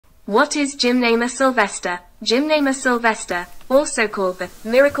What is Gymnema Sylvestre? Gymnema Sylvestre, also called the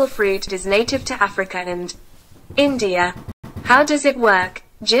miracle fruit, is native to Africa and India. How does it work?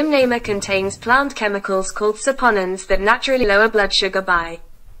 Gymnema contains plant chemicals called saponins that naturally lower blood sugar by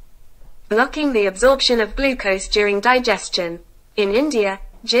blocking the absorption of glucose during digestion. In India,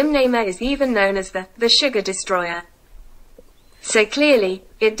 Gymnema is even known as the sugar destroyer. So clearly,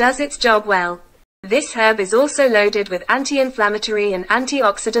 it does its job well. This herb is also loaded with anti-inflammatory and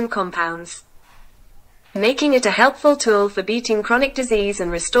antioxidant compounds, making it a helpful tool for beating chronic disease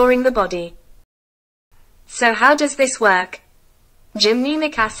and restoring the body. So how does this work?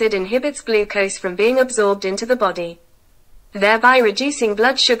 Gymnemic acid inhibits glucose from being absorbed into the body, thereby reducing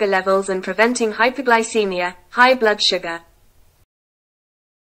blood sugar levels and preventing hypoglycemia, high blood sugar.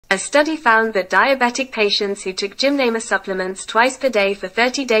 A study found that diabetic patients who took Gymnema supplements twice per day for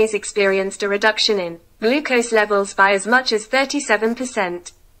 30 days experienced a reduction in glucose levels by as much as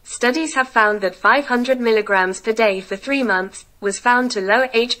 37%. Studies have found that 500 mg per day for 3 months was found to lower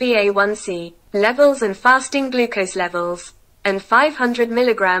HbA1c levels and fasting glucose levels, and 500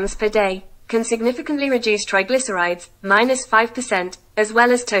 mg per day can significantly reduce triglycerides, -5%, as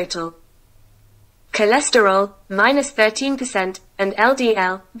well as total cholesterol, -13%, and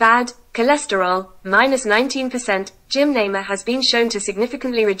LDL, bad cholesterol, -19%. Gymnema has been shown to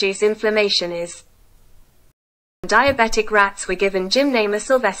significantly reduce inflammation in diabetic rats were given Gymnema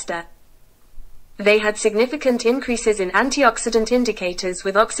Sylvestre. They had significant increases in antioxidant indicators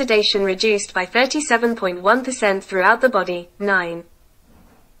with oxidation reduced by 37.1% throughout the body,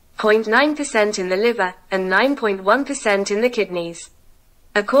 9.9% in the liver, and 9.1% in the kidneys.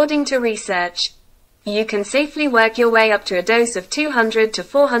 According to research, you can safely work your way up to a dose of 200 to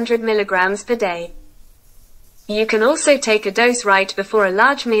 400 mg per day. You can also take a dose right before a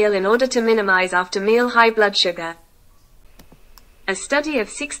large meal in order to minimize after-meal high blood sugar. A study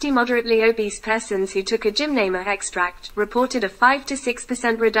of 60 moderately obese persons who took a Gymnema extract reported a 5 to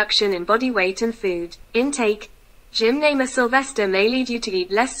 6% reduction in body weight and food intake. Gymnema Sylvestre may lead you to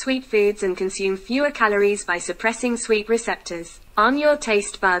eat less sweet foods and consume fewer calories by suppressing sweet receptors on your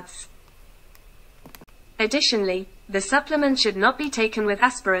taste buds. Additionally, the supplement should not be taken with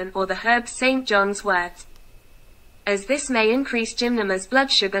aspirin or the herb St. John's wort, as this may increase Gymnema's blood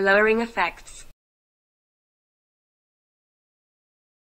sugar lowering effects.